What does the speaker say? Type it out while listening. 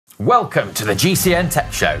Welcome to the GCN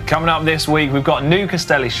Tech Show. Coming up this week, we've got new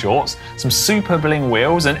Castelli shorts, some super bling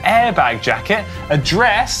wheels, an airbag jacket, a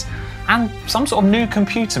dress, and some sort of new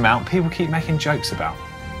computer mount people keep making jokes about.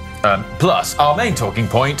 Plus, our main talking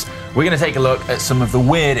point, we're going to take a look at some of the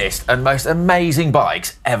weirdest and most amazing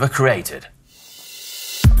bikes ever created.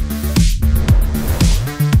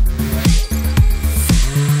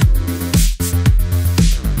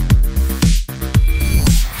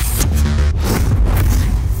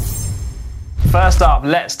 First up,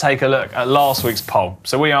 let's take a look at last week's poll.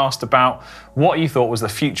 So we asked about what you thought was the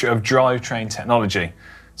future of drivetrain technology.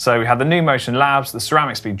 So we had the New Motion Labs, the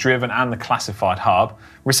ceramic speed driven, and the classified hub.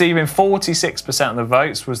 Receiving 46% of the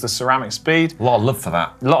votes was the ceramic speed. A lot of love for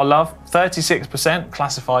that. A lot of love. 36%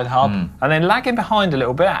 classified hub. And then lagging behind a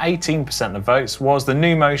little bit, at 18% of the votes, was the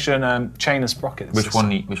New Motion chain and sprocket. Which one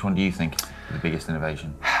do you think is the biggest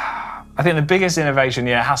innovation? I think the biggest innovation,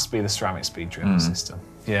 yeah, has to be the ceramic speed driven system.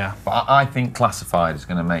 Yeah. But I think classified is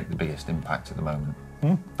going to make the biggest impact at the moment.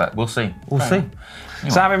 But we'll see. We'll see. Anyway.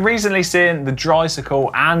 So having recently seen the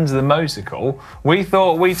Drycycle and the Mocycle, we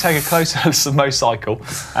thought we'd take a closer we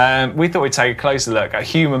thought we'd take a closer look at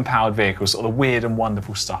human-powered vehicles, sort of the weird and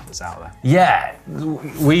wonderful stuff that's out there. Yeah,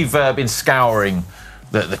 we've been scouring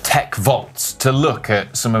the tech vaults to look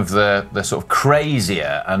at some of the sort of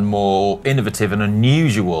crazier and more innovative and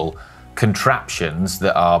unusual contraptions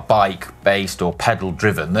that are bike-based or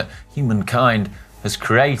pedal-driven that humankind has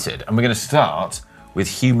created. And we're going to start with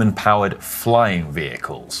human-powered flying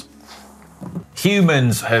vehicles.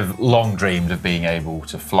 Humans have long dreamed of being able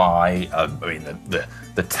to fly. I mean,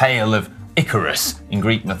 the tale of Icarus in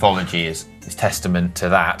Greek mythology is testament to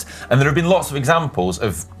that. And there have been lots of examples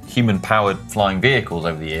of human-powered flying vehicles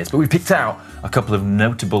over the years, but we picked out a couple of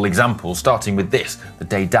notable examples, starting with this, the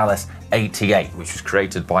Daedalus 88, which was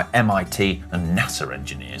created by MIT and NASA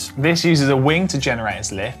engineers. This uses a wing to generate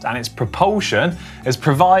its lift, and its propulsion is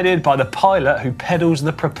provided by the pilot who pedals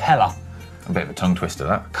the propeller. A bit of a tongue twister,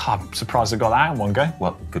 that. God, I'm surprised I got that out in one go.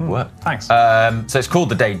 Well, good work. Thanks. So it's called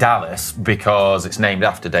the Daedalus because it's named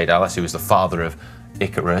after Daedalus, who was the father of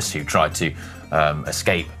Icarus, who tried to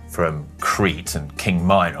escape from Crete and King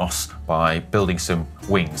Minos by building some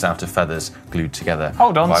wings out of feathers glued together.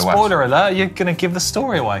 Hold on, spoiler alert, you're going to give the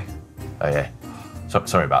story away. Oh yeah,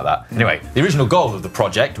 sorry about that. Anyway, the original goal of the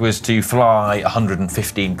project was to fly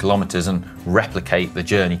 115 kilometres and replicate the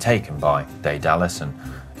journey taken by Daedalus and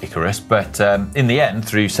Icarus, but in the end,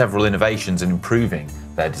 through several innovations and improving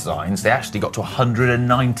their designs, they actually got to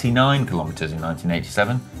 199 kilometres in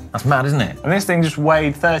 1987. That's mad, isn't it? And this thing just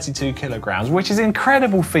weighed 32 kilograms, which is an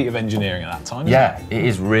incredible feat of engineering at that time, isn't it? It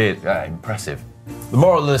is really impressive. The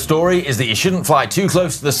moral of the story is that you shouldn't fly too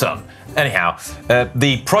close to the sun. Anyhow,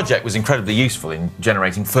 the project was incredibly useful in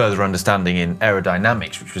generating further understanding in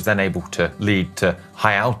aerodynamics, which was then able to lead to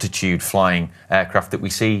high-altitude flying aircraft that we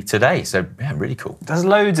see today. So, yeah, really cool. There's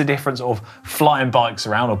loads of different sort of flying bikes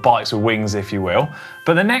around, or bikes with wings, if you will.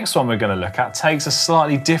 But the next one we're going to look at takes a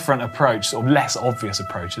slightly different approach, sort of less obvious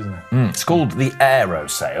approach, isn't it? It's called the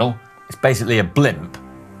aerosail. It's basically a blimp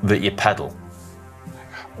that you pedal.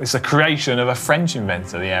 It's a creation of a French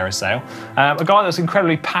inventor, the aerosail, a guy that's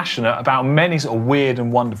incredibly passionate about many sort of weird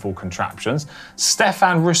and wonderful contraptions.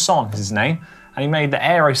 Stéphane Rousson is his name, and he made the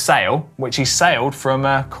aerosail, which he sailed from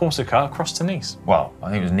Corsica across to Nice. Well, I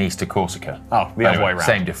think it was Nice to Corsica. Oh, the other way around.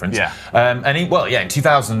 Same difference. Yeah. In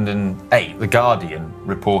 2008, The Guardian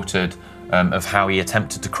reported of how he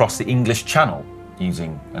attempted to cross the English Channel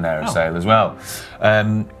using an aerosail as well.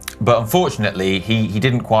 But unfortunately, he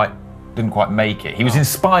didn't quite make it. He was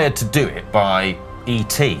inspired to do it by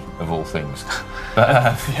E.T. of all things.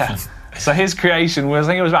 But, yeah. So his creation was,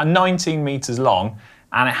 I think it was about 19 metres long,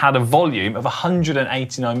 and it had a volume of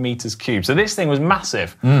 189 metres cubed. So this thing was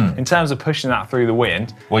massive in terms of pushing that through the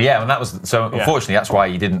wind. Well, yeah, and that was unfortunately that's why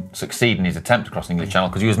he didn't succeed in his attempt to cross the English Channel,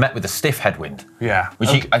 because he was met with a stiff headwind. Yeah,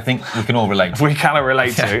 which I think we can all relate to. We cannot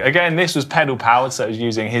relate to. Again, this was pedal powered, so it was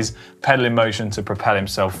using his pedaling motion to propel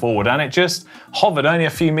himself forward, and it just hovered only a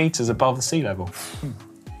few metres above the sea level.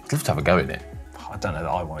 I'd love to have a go in it. I don't know that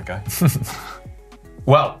I want to go.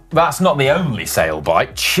 Well, that's not the only sail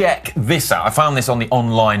bike. Check this out. I found this on the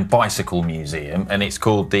online bicycle museum, and it's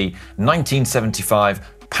called the 1975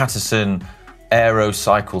 Patterson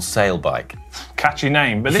Aerocycle sail bike. Catchy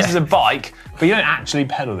name, but this is a bike, but you don't actually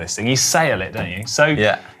pedal this thing. You sail it, don't you? So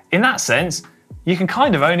in that sense, you can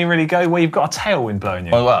kind of only really go where you've got a tailwind blowing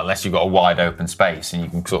you. Well, unless you've got a wide open space and you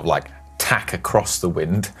can sort of like tack across the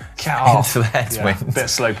wind into the headwind. A bit of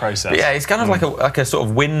slow process. But yeah, it's kind of like a sort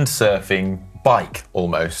of windsurfing bike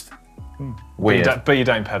almost. Weird. But you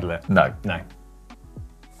don't pedal it. No. No.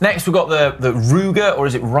 Next we've got the Ruger, or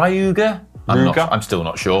is it Ryuga? I'm still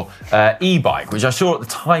not sure. E-bike, which I saw at the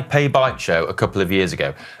Taipei Bike Show a couple of years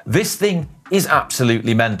ago. This thing is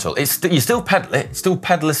absolutely mental. You still pedal it, it's still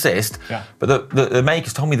pedal assist, but the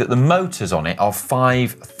makers told me that the motors on it are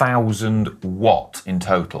 5,000 watt in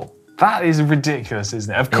total. That is ridiculous,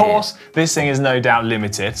 isn't it? Of course, this thing is no doubt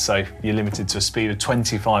limited, so you're limited to a speed of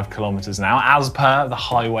 25 kilometers an hour, as per the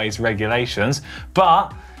highways regulations.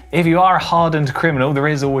 But if you are a hardened criminal, there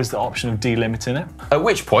is always the option of delimiting it. At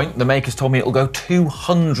which point, the makers told me it'll go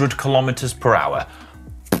 200 kilometers per hour.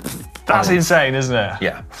 That's insane, isn't it?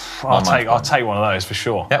 Yeah. I'll take one of those for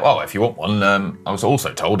sure. Yeah, well, if you want one, I was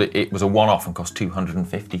also told it was a one-off and cost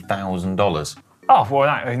 $250,000. Oh,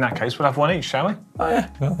 well, in that case, we'll have one each, shall we? Oh, yeah.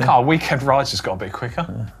 Well, yeah. Our weekend ride's just got a bit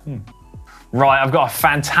quicker. Right, I've got a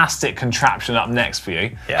fantastic contraption up next for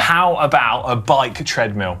you. Yeah. How about a bike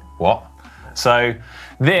treadmill? What? So,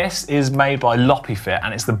 this is made by Loppyfit,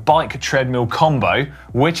 and it's the bike treadmill combo,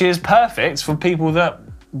 which is perfect for people that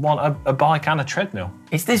want a bike and a treadmill.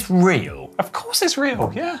 Is this real? Of course it's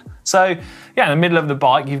real, yeah. So, yeah, in the middle of the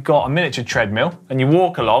bike, you've got a miniature treadmill, and you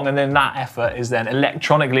walk along, and then that effort is then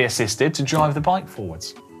electronically assisted to drive the bike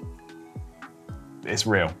forwards. It's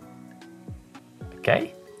real.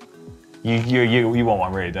 Okay. You want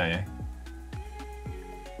one really, don't you?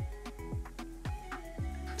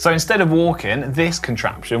 So instead of walking, this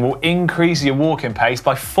contraption will increase your walking pace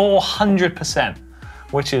by 400%.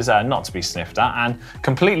 Which is not to be sniffed at, and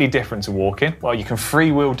completely different to walking. Well, you can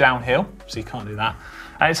freewheel downhill, so you can't do that.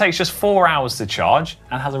 And it takes just 4 hours to charge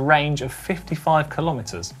and has a range of 55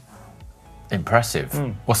 kilometers. Impressive.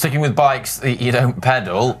 Well, sticking with bikes that you don't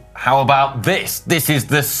pedal, how about this? This is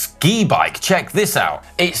the ski bike. Check this out.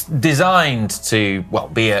 It's designed to, well,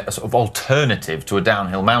 be a sort of alternative to a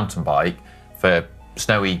downhill mountain bike for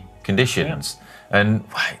snowy conditions. Yeah. And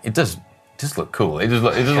it does look cool. It does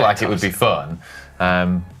look like it would be fun.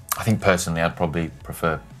 I think personally I'd probably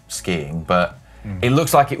prefer skiing, but it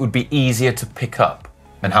looks like it would be easier to pick up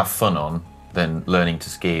and have fun on than learning to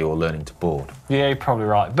ski or learning to board. Yeah, you're probably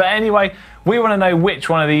right. But anyway, we want to know which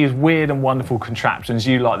one of these weird and wonderful contraptions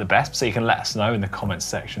you like the best, so you can let us know in the comments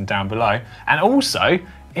section down below. And also,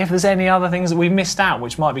 if there's any other things that we've missed out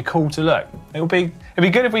which might be cool to look. It'd be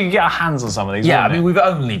good if we could get our hands on some of these. Yeah, I mean, we've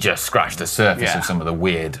only just scratched the surface of some of the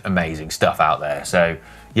weird, amazing stuff out there. So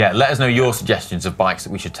yeah, let us know your suggestions of bikes that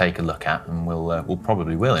we should take a look at, and we'll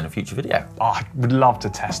probably will in a future video. Oh, I would love to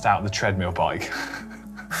test out the treadmill bike.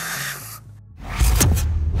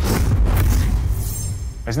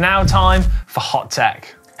 It's now time for Hot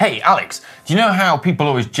Tech. Hey, Alex, do you know how people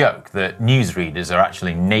always joke that newsreaders are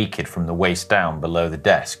actually naked from the waist down below the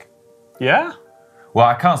desk? Yeah? Well,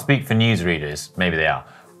 I can't speak for newsreaders, maybe they are,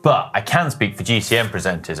 but I can speak for GCN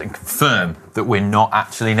presenters and confirm that we're not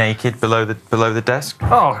actually naked below the desk.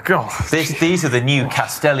 Oh, God. These are the new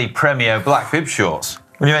Castelli Premio black bib shorts.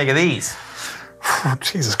 What do you make of these? Oh,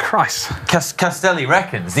 Jesus Christ. Castelli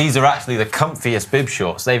reckons these are actually the comfiest bib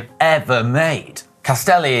shorts they've ever made.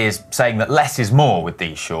 Castelli is saying that less is more with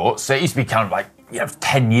these shorts. So it used to be kind of like,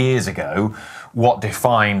 10 years ago, what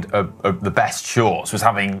defined the best shorts was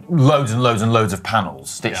having loads and loads and loads of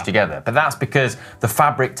panels stitched together. But that's because the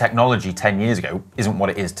fabric technology 10 years ago isn't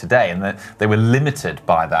what it is today, and they were limited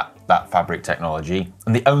by that fabric technology.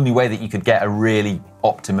 And the only way that you could get a really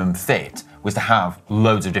optimum fit was to have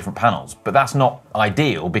loads of different panels. But that's not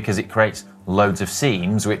ideal because it creates loads of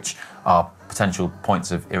seams, which are potential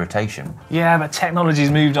points of irritation. Yeah, but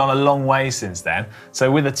technology's moved on a long way since then.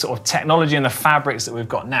 So with the sort of technology and the fabrics that we've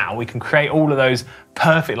got now, we can create all of those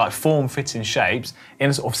perfect, like form-fitting shapes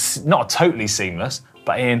in sort of not totally seamless,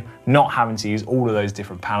 but in not having to use all of those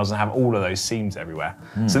different panels and have all of those seams everywhere.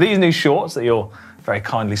 So these new shorts that you're very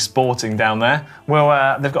kindly sporting down there,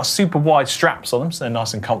 well, they've got super wide straps on them, so they're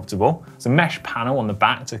nice and comfortable. There's a mesh panel on the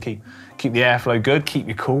back to keep the airflow good, keep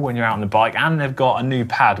you cool when you're out on the bike, and they've got a new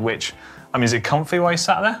pad, which, I mean, is it comfy while you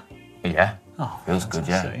sat there? Yeah. Oh, feels good,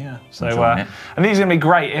 yeah. So, and these are gonna be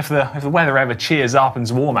great if the weather ever cheers up and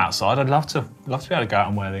it's warm outside. I'd love to be able to go out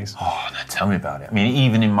and wear these. Oh, no, tell me about it. I mean,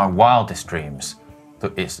 even in my wildest dreams,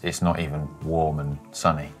 it's not even warm and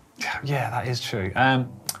sunny. Yeah, that is true.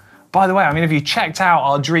 By the way, I mean, have you checked out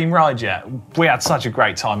our dream ride yet? We had such a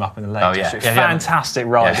great time up in the Lake District. Fantastic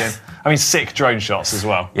riding. I mean, sick drone shots as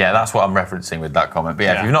well. Yeah, that's what I'm referencing with that comment. But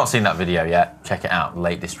if you've not seen that video yet, check it out. The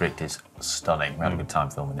Lake District is stunning. We had a good time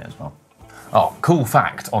filming it as well. Oh, cool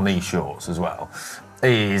fact on these shorts as well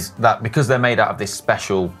is that because they're made out of this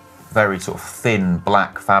special, very sort of thin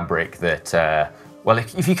black fabric that, well,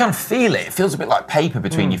 if you can feel it, it feels a bit like paper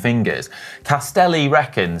between your fingers. Castelli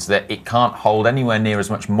reckons that it can't hold anywhere near as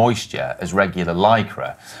much moisture as regular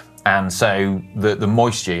Lycra. And so the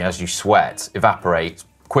moisture, as you sweat, evaporates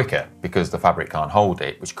quicker because the fabric can't hold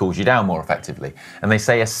it, which cools you down more effectively. And they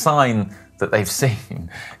say a sign that they've seen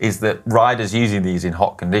is that riders using these in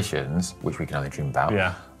hot conditions, which we can only dream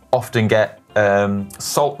about, often get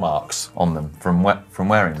salt marks on them from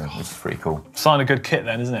wearing them, which is pretty cool. Sign of good kit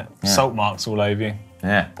then, isn't it? Yeah. Salt marks all over you.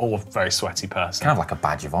 Yeah. Or a very sweaty person. Kind of like a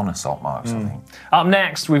badge of honour, salt marks, I think. Up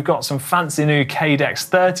next, we've got some fancy new Cadex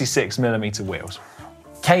 36mm wheels.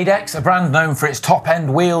 Cadex, a brand known for its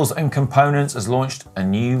top-end wheels and components, has launched a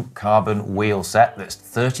new carbon wheel set that's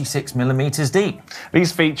 36mm deep.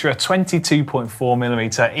 These feature a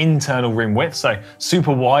 22.4mm internal rim width, so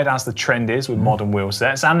super wide as the trend is with modern wheel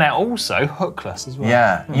sets, and they're also hookless as well.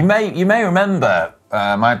 Yeah, you may remember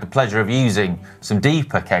I had the pleasure of using some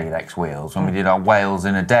deeper Cadex wheels when we did our Wales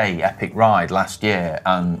in a Day epic ride last year,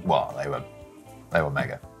 and well, they were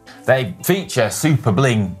mega. They feature super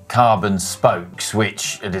bling carbon spokes,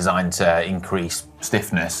 which are designed to increase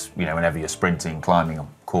stiffness, you know, whenever you're sprinting, climbing, or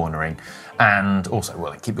cornering, and also,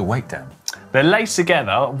 well, they keep the weight down. They're laced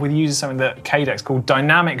together with using something that Cadex called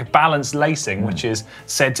dynamic balance lacing, which is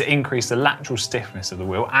said to increase the lateral stiffness of the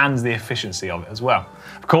wheel and the efficiency of it as well.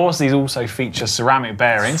 Of course, these also feature ceramic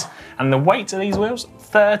bearings, and the weight of these wheels,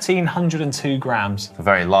 1,302 grams. They're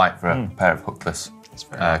very light for a pair of hookless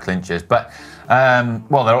clinchers, but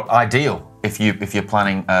well, they're ideal if you're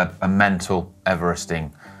planning a mental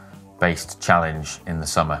Everesting-based challenge in the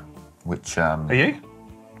summer. Which are you?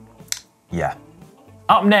 Yeah.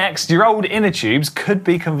 Up next, your old inner tubes could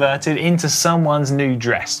be converted into someone's new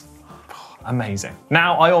dress. Amazing.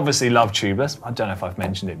 Now, I obviously love tubeless. I don't know if I've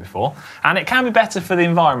mentioned it before. And it can be better for the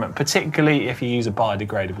environment, particularly if you use a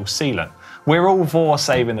biodegradable sealant. We're all for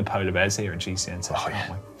saving the polar bears here at GCN Tech, aren't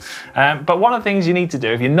we? But one of the things you need to do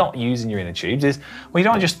if you're not using your inner tubes is, well, you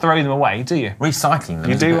don't just throw them away, do you? Recycling them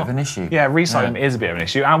is a bit of an issue. Yeah, recycling them is a bit of an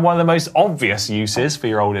issue. And one of the most obvious uses for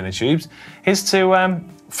your old inner tubes is to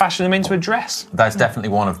fashion them into a dress. That's definitely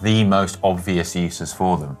one of the most obvious uses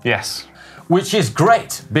for them. Yes. Which is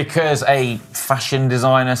great because a fashion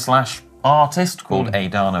designer slash artist called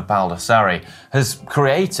Aidana Baldassari has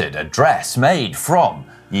created a dress made from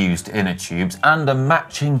used inner tubes and a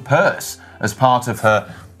matching purse as part of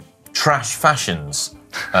her Trash Fashions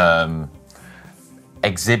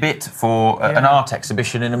exhibit for an art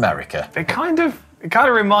exhibition in America. It kind of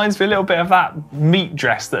reminds me a little bit of that meat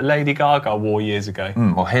dress that Lady Gaga wore years ago.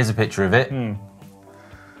 Well, here's a picture of it.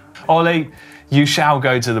 Ollie, you shall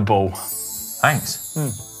go to the ball. Thanks.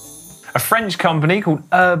 A French company called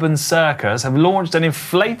Urban Circus have launched an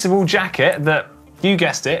inflatable jacket that, you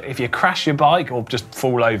guessed it, if you crash your bike or just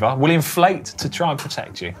fall over, will inflate to try and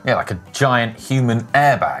protect you. Yeah, like a giant human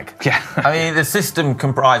airbag. Yeah. I mean, the system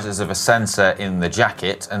comprises of a sensor in the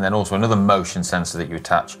jacket and then also another motion sensor that you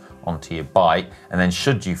attach onto your bike, and then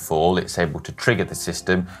should you fall, it's able to trigger the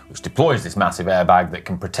system, which deploys this massive airbag that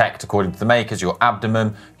can protect, according to the makers, your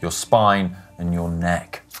abdomen, your spine, and your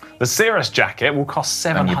neck. The Cirrus jacket will cost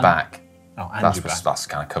 $700. And your back. Oh, and your back. That's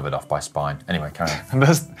kind of covered off by spine. Anyway, carry on.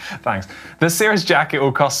 Thanks. The Cirrus jacket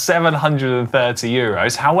will cost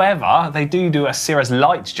 €730. However, they do a Cirrus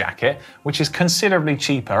Light jacket, which is considerably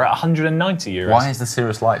cheaper at €190. Why is the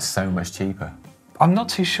Cirrus Light so much cheaper? I'm not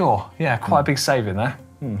too sure. Yeah, quite a big saving there.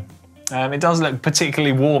 It does look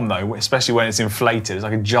particularly warm though, especially when it's inflated. It's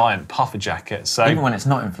like a giant puffer jacket. So even when it's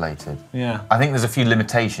not inflated. Yeah. I think there's a few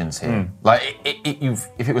limitations here. Like,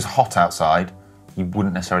 if it was hot outside, you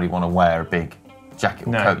wouldn't necessarily want to wear a big jacket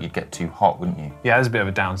or coat. You'd get too hot, wouldn't you? Yeah, there's a bit of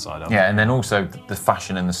a downside. Yeah, and then also the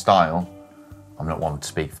fashion and the style. I'm not one to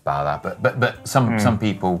speak about that, but some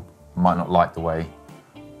people might not like the way.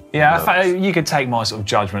 Yeah, you could take my sort of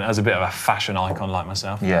judgment as a bit of a fashion icon like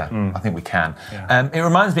myself. Yeah, I think we can. Yeah. It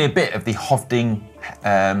reminds me a bit of the Hovding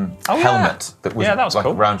helmet that was like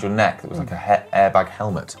cool. Around your neck. That was like a airbag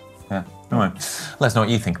helmet. Yeah. All right. Let us know what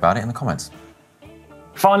you think about it in the comments.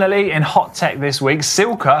 Finally, in hot tech this week,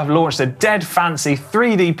 Silca have launched a dead fancy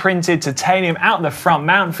 3D printed titanium out the front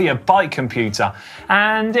mount for your bike computer,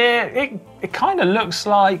 and it kind of looks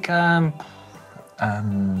like what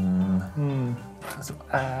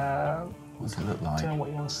does it look like? I don't know what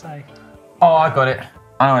you want to say. Oh, I got it.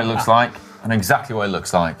 I know what it looks like. I know exactly what it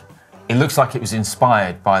looks like. It looks like it was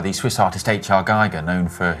inspired by the Swiss artist H.R. Geiger, known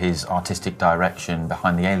for his artistic direction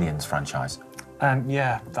behind the Aliens franchise.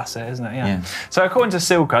 Yeah, that's it, isn't it? Yeah. So according to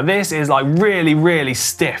Silca, this is like really, really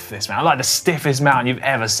stiff, this mount. Like the stiffest mount you've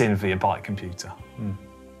ever seen for your bike computer.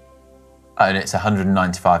 And it's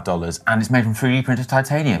 $195, and it's made from 3D printed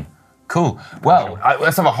titanium. Cool. Well,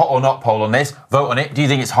 let's have a hot or not poll on this. Vote on it. Do you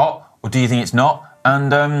think it's hot or do you think it's not?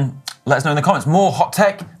 And let us know in the comments. More hot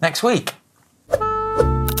tech next week.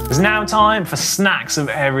 It's now time for snacks of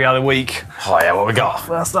every other week. Oh yeah, what we got?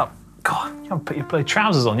 First up, God, you haven't put your bloody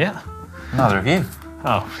trousers on yet. Neither of you.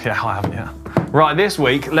 Oh, yeah, I haven't yet. Right, this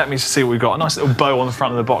week, let me see what we've got. A nice little bow on the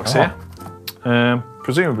front of the box here.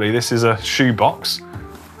 Presumably, this is a shoe box.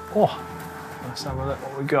 Oh, let's have a look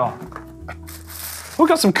what we got. We've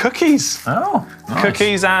got some cookies. Oh, nice.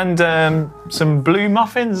 Cookies and some blue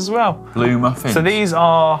muffins as well. Blue muffins. So these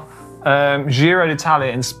are Giro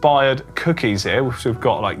d'Italia inspired cookies here. We've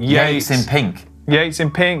got like Yates in pink. Yates in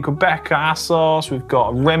pink, Rebecca Assos, we've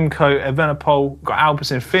got Remco Evenepoel, we've got Albus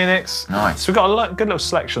in Phoenix. Nice. So we've got a good little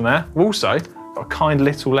selection there. We've also got a kind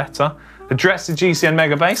little letter addressed to GCN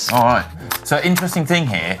Mega Base. All right. So interesting thing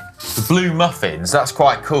here, the blue muffins, that's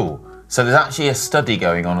quite cool. So there's actually a study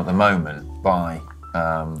going on at the moment by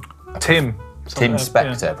Tim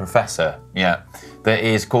Spector, professor, that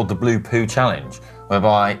is called the Blue Poo Challenge,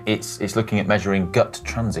 whereby it's looking at measuring gut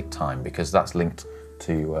transit time because that's linked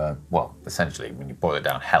to, well, essentially, when you boil it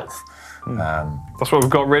down, health. That's what we've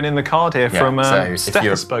got written in the card here from so if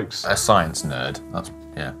you're Spokes. a science nerd, that's,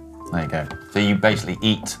 there you go. So you basically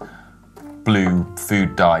eat blue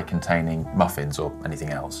food dye containing muffins or anything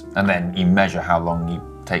else, and then you measure how long it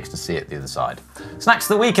takes to see it the other side. Snacks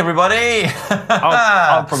of the week, everybody!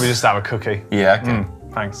 I'll probably just have a cookie. Yeah, okay.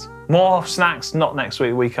 Thanks. More snacks, not next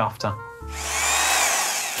week, week after.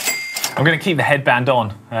 I'm going to keep the headband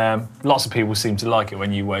on. Lots of people seem to like it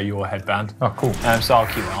when you wear your headband. Oh, cool. So I'll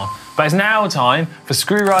keep it on. But it's now time for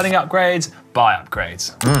screw riding upgrades, buy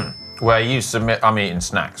upgrades. Where you submit, I'm eating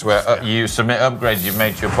snacks, where you submit upgrades you've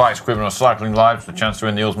made to your bikes, equipment or cycling lives for the chance to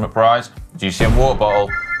win the ultimate prize, GCN water bottle.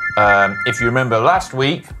 If you remember last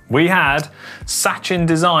week, we had Sachin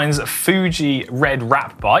Designs Fuji Red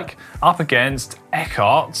Wrap bike up against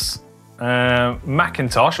Eckhart's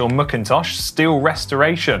Macintosh Steel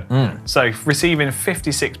Restoration. So receiving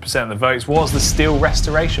 56% of the votes was the Steel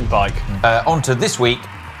Restoration bike. On to this week,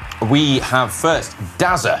 we have first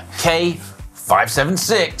Dazza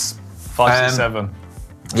K576.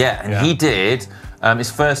 567. He did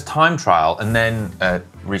his first time trial and then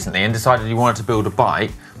recently and decided he wanted to build a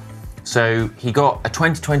bike. So he got a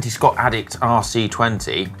 2020 Scott Addict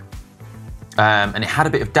RC20 and it had a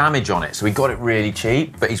bit of damage on it. So he got it really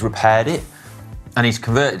cheap, but he's repaired it and he's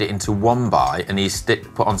converted it into one by and he's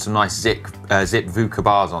put on some nice zip VUCA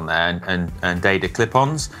bars on there and Data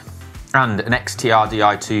clip-ons and an XTR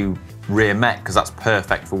Di2 rear mech because that's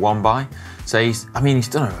perfect for one by. So he's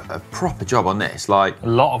done a proper job on this. Like a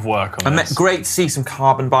lot of work on this. Great to see some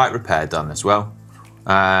carbon bike repair done as well.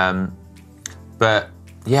 But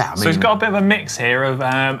yeah, so he's got a bit of a mix here of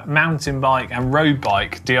mountain bike and road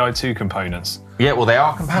bike Di2 components. Yeah, well, they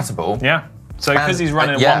are compatible. Yeah. So because he's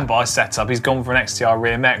running a one by setup, he's gone for an XTR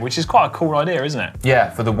rear mech, which is quite a cool idea, isn't it? Yeah,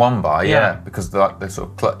 for the one by, because the sort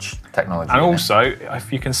of clutch technology. And also,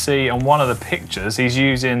 if you can see on one of the pictures, he's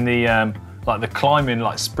using the like the climbing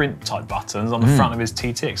like sprint type buttons on the front of his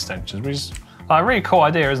TT extensions, which is like a really cool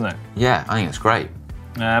idea, isn't it? Yeah, I think it's great.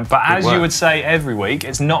 But as you would say every week,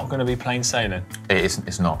 it's not going to be plain sailing.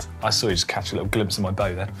 It's not. I saw you just catch a little glimpse of my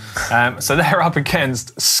bow there. So they're up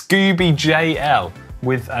against Scooby JL,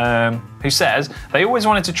 with who says they always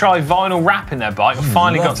wanted to try vinyl wrap in their bike, but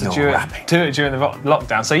finally got to do it during the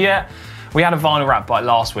lockdown. So yeah, we had a vinyl wrap bike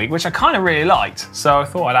last week, which I kind of really liked. So I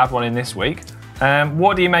thought I'd add one in this week.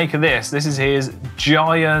 What do you make of this? This is his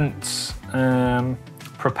giant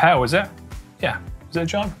Propel, is it? Yeah, is it a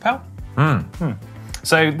giant Propel?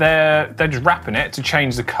 So they're just wrapping it to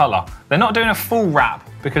change the colour. They're not doing a full wrap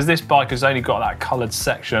because this bike has only got that coloured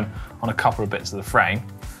section on a couple of bits of the frame.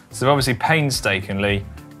 So they've obviously painstakingly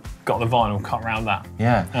got the vinyl cut around that.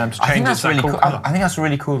 Yeah, I think that's really cool. I think that's a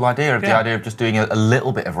really cool idea of the idea of just doing a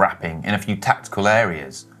little bit of wrapping in a few tactical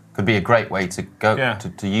areas. Could be a great way to go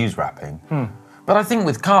to use wrapping. But I think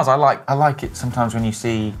with cars, I like it sometimes when you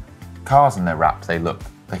see cars and they're wrapped, they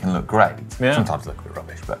can look great. Sometimes they look a bit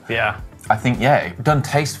rubbish, but I think done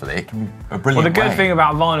tastefully, it can be a brilliant. Well, the good thing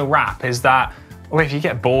about vinyl wrap is that if you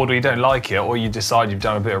get bored or you don't like it, or you decide you've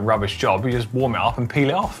done a bit of rubbish job, you just warm it up and peel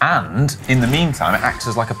it off. And in the meantime, it acts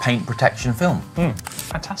as like a paint protection film.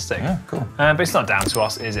 Fantastic. Yeah, cool. But it's not down to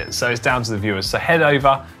us, is it? So it's down to the viewers. So head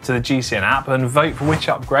over to the GCN app and vote for which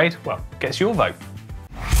upgrade, well, gets your vote.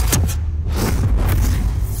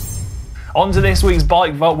 On to this week's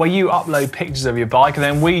Bike Vault, where you upload pictures of your bike and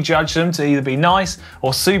then we judge them to either be nice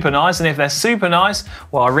or super nice. And if they're super nice,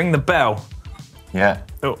 well, I ring the bell. Yeah.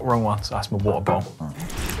 Oh, wrong one. So that's my water bottle.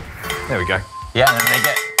 There we go. Yeah, and then they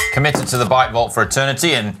get committed to the Bike Vault for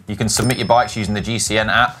eternity, and you can submit your bikes using the GCN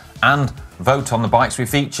app and vote on the bikes we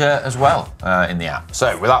feature as well in the app.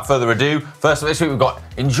 So without further ado, first of this week we've got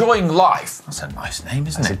Enjoying Life. That's a nice name,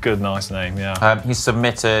 isn't it? That's a good, nice name, yeah. He's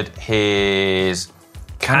submitted his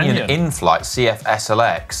Canyon In-Flight CF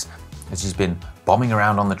SLX as he's been bombing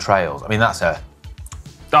around on the trails. I mean, that's a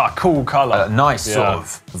cool colour. A nice sort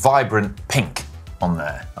of vibrant pink on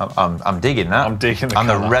there. I'm digging that. I'm digging the And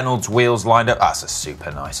colour. the Reynolds wheels lined up. That's a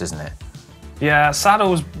super nice, isn't it? Yeah,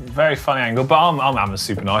 saddle's very funny angle, but I'm having a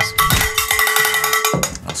super nice.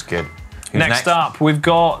 That's good. Who's Next up, we've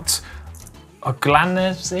got a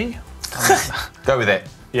Glanesi. Go with it.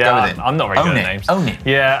 Yeah, Go with it. I'm not very good at names. Own it.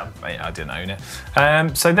 Yeah, I didn't own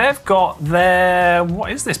it. So they've got their,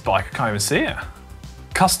 what is this bike? I can't even see it.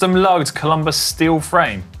 Custom lugged Columbus steel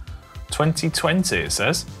frame. 2020, it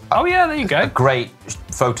says. Oh yeah, there you go. A great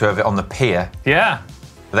photo of it on the pier. Yeah.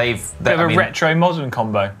 Bit of a retro modern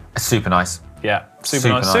combo. Super nice. Yeah, super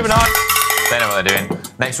nice. Super nice. They know what they're doing.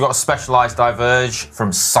 Next, we've got a Specialized Diverge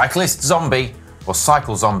from Cyclist Zombie, or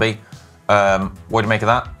Cycle Zombie. What do you make of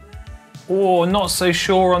that? Oh, not so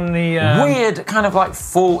sure on the... Weird, kind of like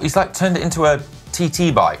he's like turned it into a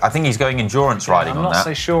TT bike. I think he's going endurance riding on that. I'm not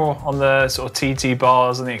so sure on the sort of TT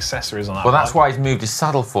bars and the accessories on that. Well, that's why he's moved his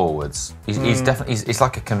saddle forwards. He's definitely, it's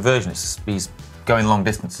like a conversion. He's going long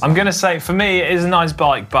distances. I'm going to say, for me, it is a nice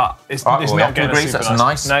bike, but it's not getting a super that's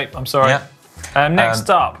nice. No, I'm sorry. Yeah. Next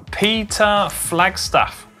up, Peter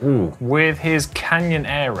Flagstaff with his Canyon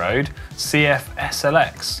Air Road CF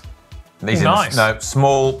SLX. These nice. No,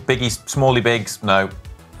 small, biggies, smally bigs, no.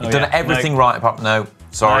 You've done everything right apart from no.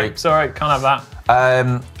 Sorry. No, sorry, can't have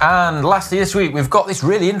that. And lastly this week, we've got this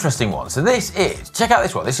really interesting one. So this is, check out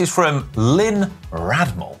this one. This is from Lynn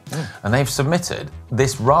Radmel. And they've submitted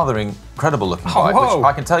this rather incredible looking bike, which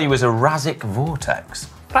I can tell you is a Razik Vortex.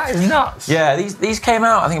 That is nuts. Yeah, these came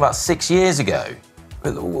out, I think, about 6 years ago.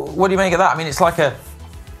 What do you make of that? I mean, it's like a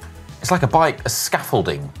bike, a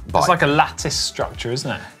scaffolding bike. It's like a lattice structure, isn't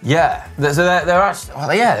it? Yeah. So they're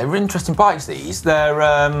actually, they're interesting bikes, these.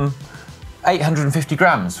 They're 850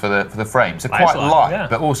 grams for the frame, so quite light,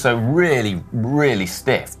 but also really, really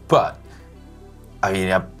stiff. But I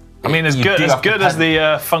mean, as good as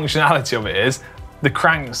the functionality of it is, the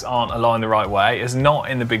cranks aren't aligned the right way. It's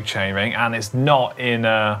not in the big chainring, and it's not in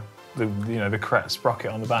the correct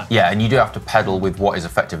sprocket on the back. Yeah, and you do have to pedal with what is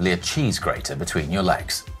effectively a cheese grater between your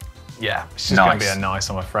legs. Yeah, it's just going to be a nice,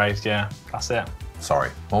 I'm afraid. Yeah, that's it. Sorry,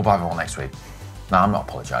 we'll buy one next week. No, I'm not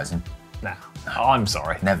apologising. No, I'm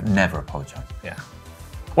sorry. Never apologise. Yeah.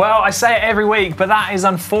 Well, I say it every week, but that is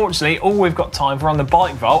unfortunately all we've got time for on the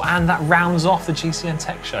Bike Vault, and that rounds off the GCN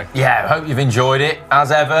Tech Show. Yeah, I hope you've enjoyed it.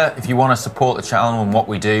 As ever, if you want to support the channel and what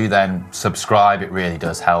we do, then subscribe. It really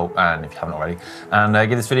does help, and if you haven't already, and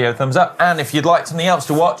give this video a thumbs up. And if you'd like something else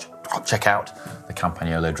to watch, check out the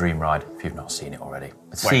Campagnolo Dream Ride if you've not seen it already.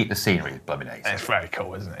 The scenery is bloody nice. It's very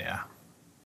cool, isn't it? Yeah.